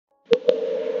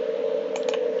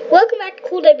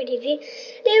Cool WTV.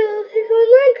 They will be going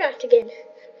Minecraft again.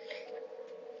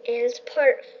 And it's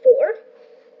part 4.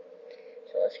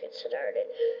 So let's get started.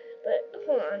 But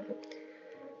hold on.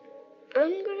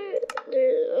 I'm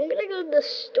gonna go to the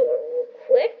store real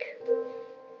quick.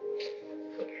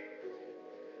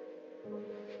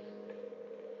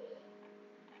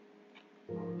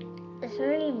 Is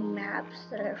there any maps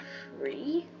that are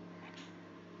free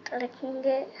that I can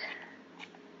get?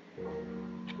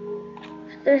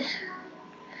 There's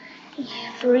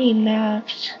free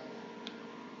maps.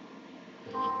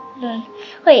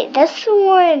 Wait, that's the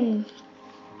one.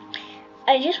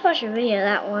 I just watched a video of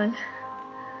that one.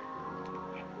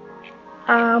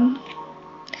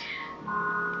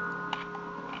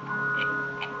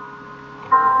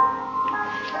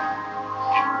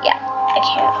 Yeah, I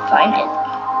can't find it.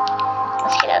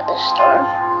 Let's get out of the store.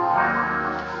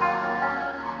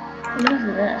 What is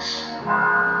this?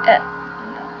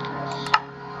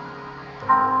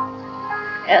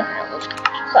 Okay, let's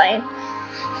keep playing.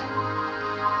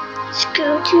 Let's go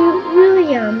to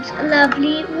William's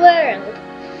Lovely World.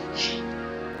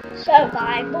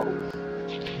 Survival.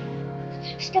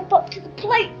 Step up to the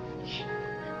plate.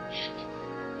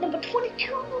 Number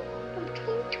 22. Number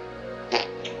 22.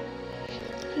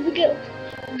 Here we go.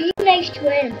 Be nice to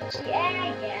animals.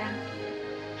 Yeah.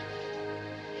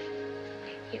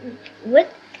 What?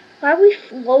 Why are we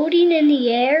floating in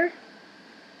the air?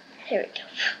 There we go.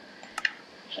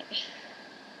 Okay.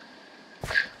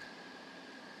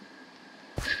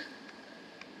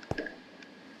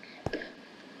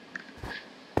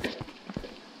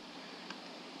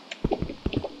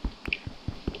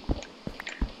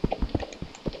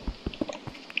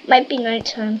 Might be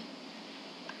nighttime.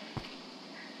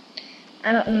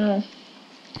 I don't know.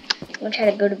 I'm gonna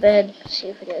try to go to bed, see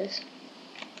if it is.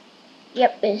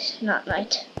 Yep, it's not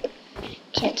night.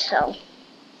 Can't tell.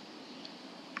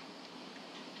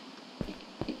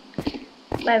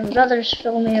 My brother's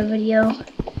filming a video in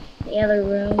the other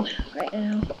room right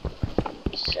now.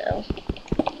 So,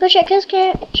 go check his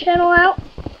channel out.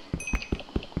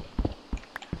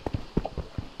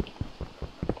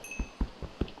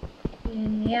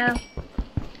 And yeah,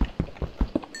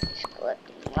 he's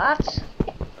collecting lots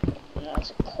and lots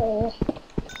of coal.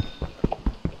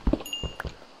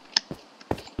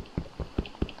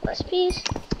 Last piece.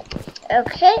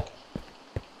 Okay.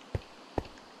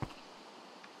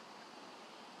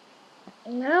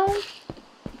 Now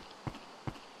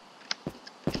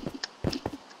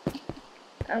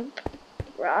I'm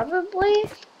probably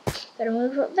gonna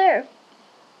move up there.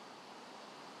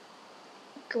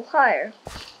 Go higher.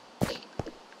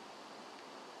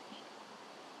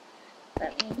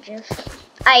 Let me just...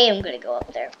 I am gonna go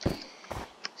up there.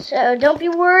 So don't be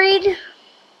worried.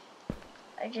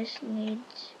 I just need...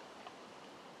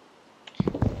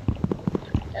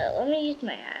 let me use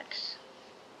my axe.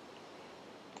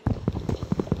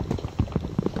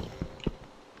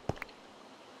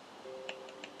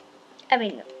 I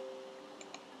mean, no,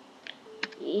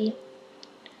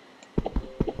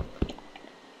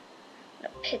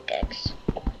 pickaxe.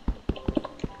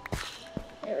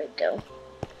 There we go.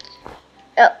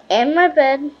 Oh, and my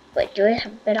bed. Wait, do I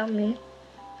have a bed on me?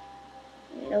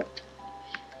 Nope.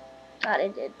 Thought I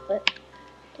did, but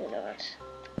do not.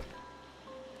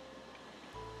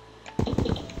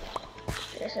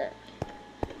 There's it.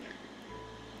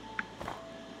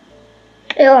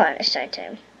 Hold on, it's night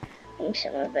time. Let me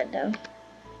set my bed down.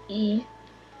 E.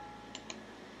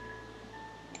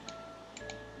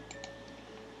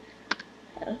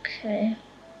 Okay.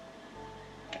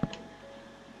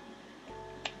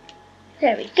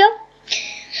 There we go.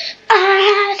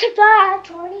 I survived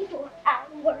 24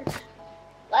 hours.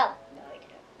 Well, no, I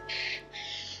didn't.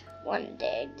 One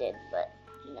day I did, but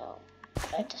no.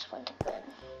 I just went to bed.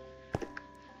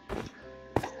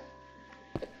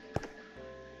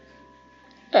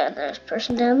 Yeah, there's a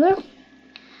person down there.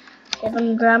 Okay, let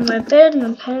me grab my bed and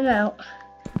I'm heading out.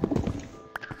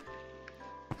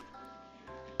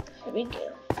 Here we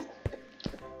go.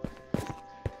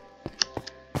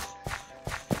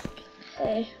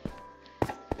 Okay. I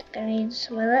think I need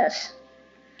some of this.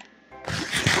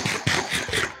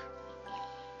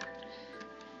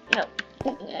 Nope.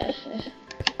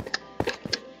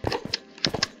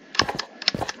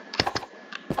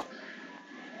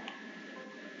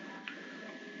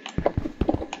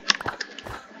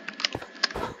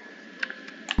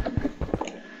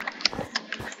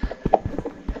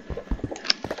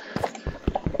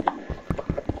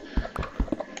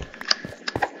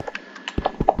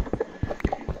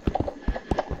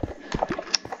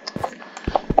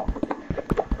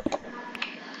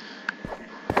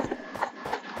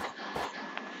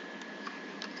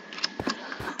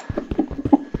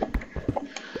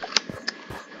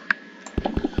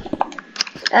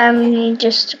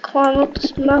 Just to climb up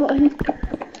this mountain.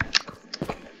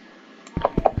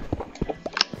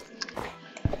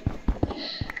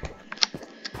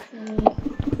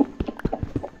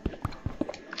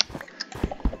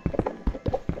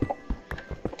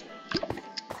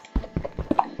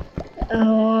 How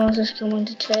long is this going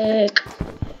to take?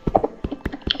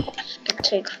 It's gonna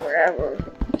take forever.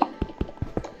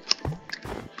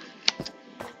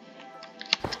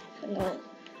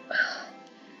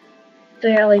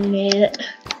 Barely made it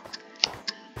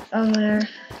on there.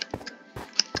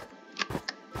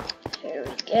 Here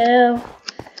we go.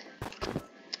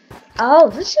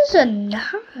 Oh, this is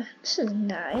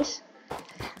nice.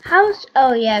 How's,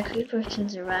 oh yeah, creepers can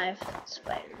survive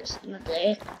spiders in the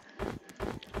day.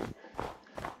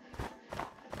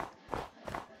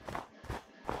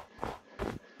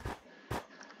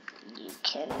 You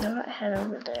cannot head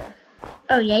over there.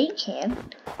 Oh yeah, you can.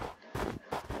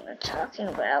 What I'm talking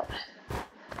about.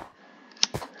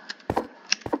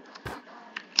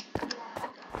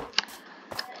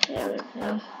 There we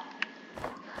go.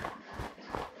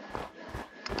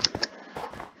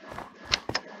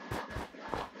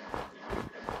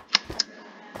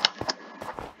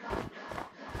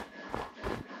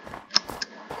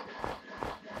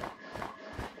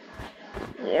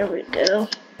 There we go.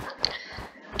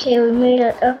 Okay, we made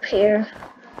it up here.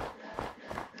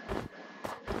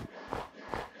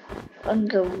 I'm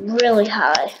gonna go really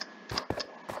high.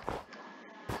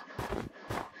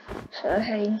 So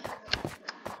heading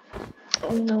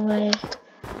all the way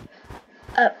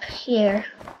up here.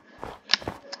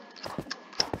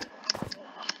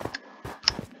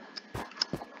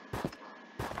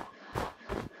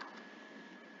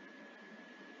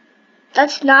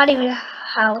 That's not even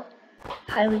how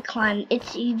high we climb.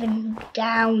 It's even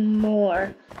down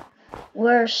more.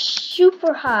 We're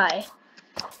super high.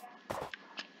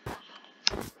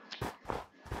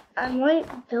 I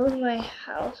might build my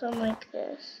house on like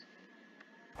this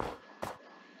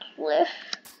cliff.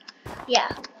 Yeah.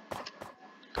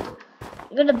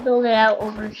 I'm gonna build it out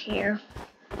over here.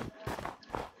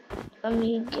 Let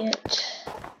me get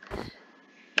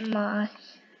my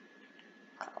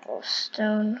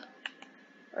cobblestone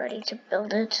ready to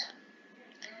build it.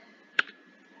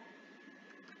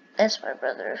 That's my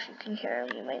brother, if you can hear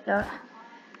him, you might not.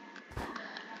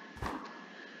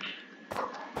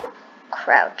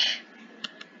 Crouch.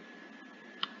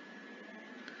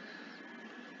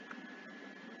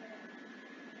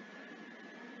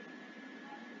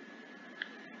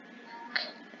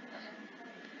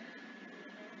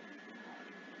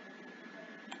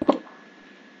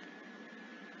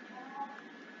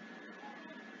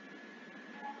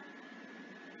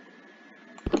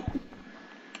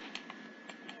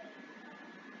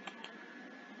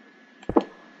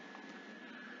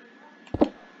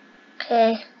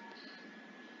 Okay,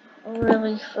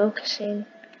 really focusing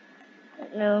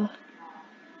right now.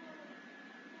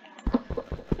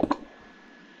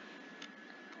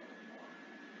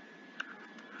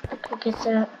 Look at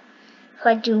that. If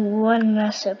I do one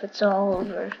mess up, it's all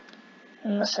over.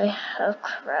 Unless I have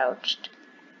crouched.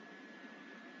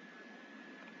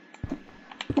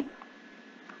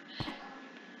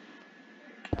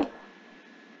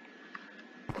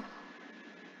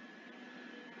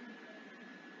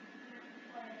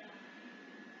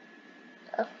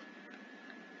 Oh.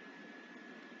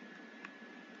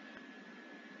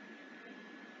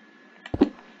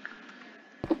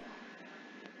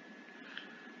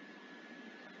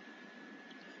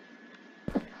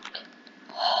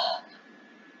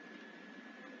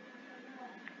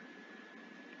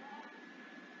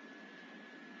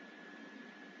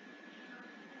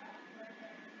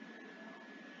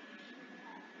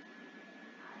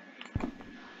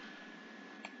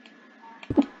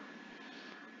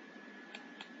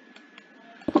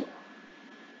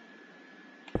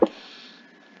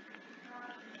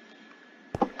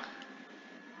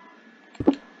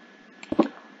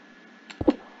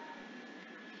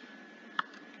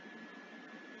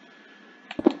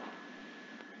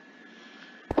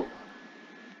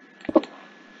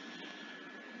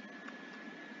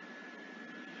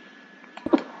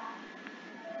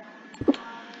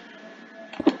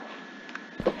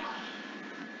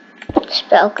 This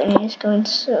balcony is going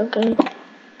so good.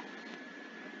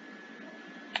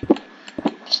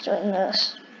 Just doing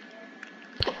this.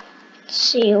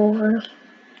 See over.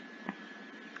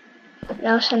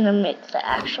 Now I'm going to make the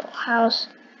actual house.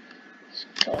 It's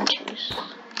going to.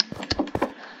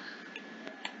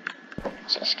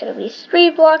 It's just going to be 3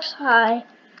 blocks high.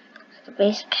 The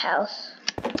basic house.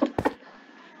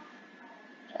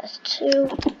 That's 2.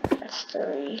 That's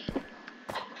 3.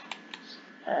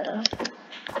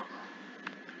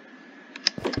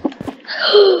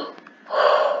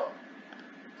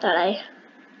 Thought I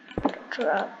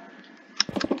dropped.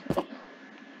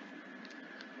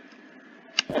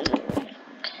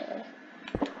 Okay.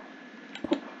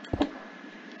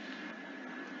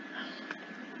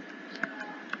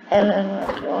 And then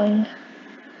we're going.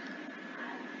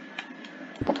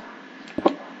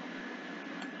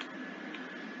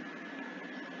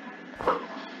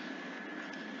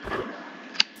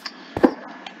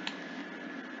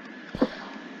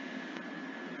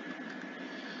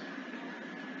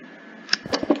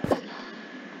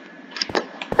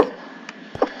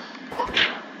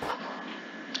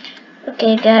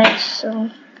 Okay guys, so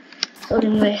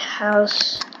building my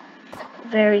house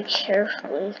very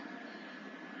carefully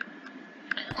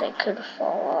because I could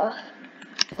fall off.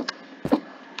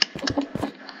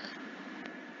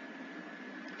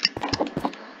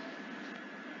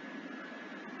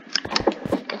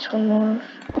 Get one more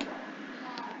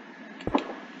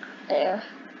there.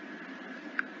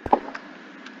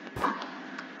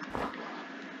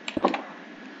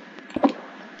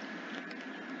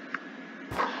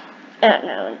 And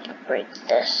now we can break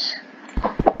this.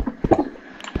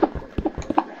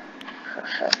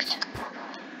 Perfect.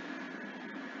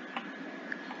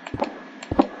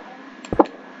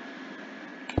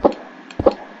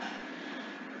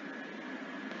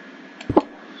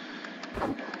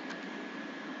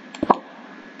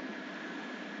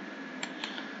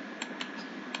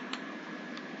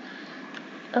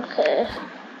 Okay.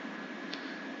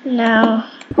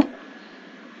 Now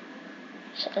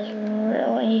this is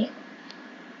really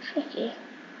tricky.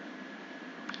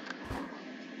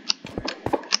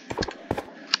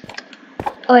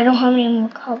 Oh, I don't have any more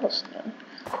cobblestone.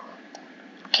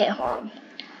 Okay, hold on.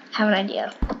 Have an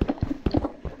idea. I'm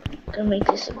gonna make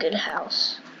this a good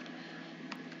house.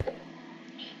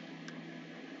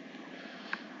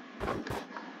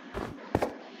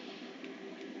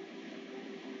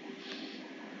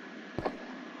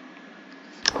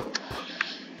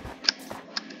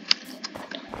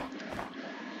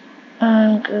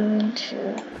 I'm going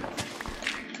to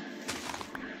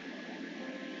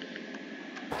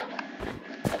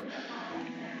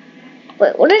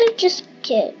wait, what did I just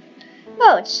get?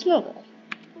 Oh, it's snowball.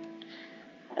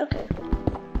 Okay.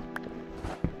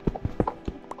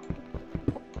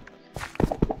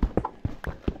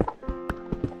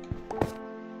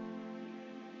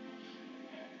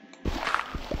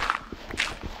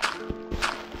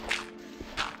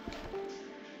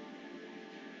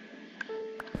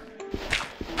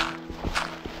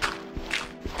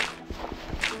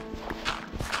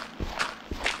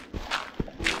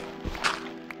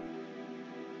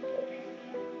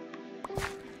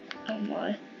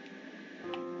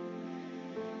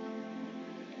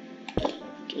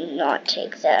 Do not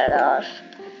take that off.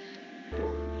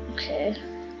 Okay.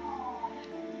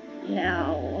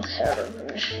 Now we'll head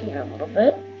over here a little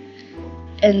bit.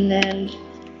 And then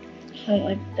on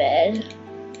my bed.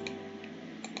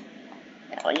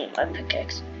 Now I need my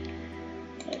pickaxe.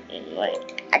 I need my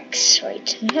axe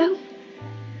right now.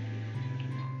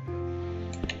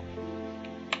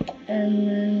 And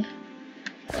then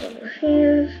over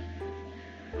here.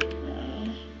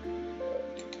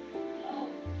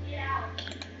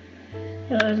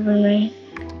 There's my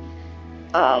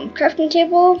crafting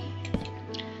table.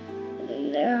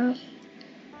 And there.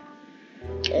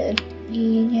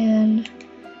 And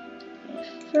my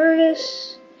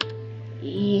furnace.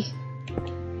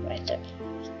 Right there.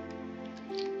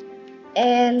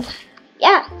 And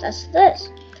yeah, that's this.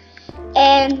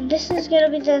 And this is gonna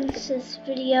be the end of this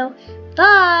video.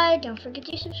 Bye! Don't forget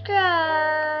to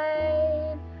subscribe.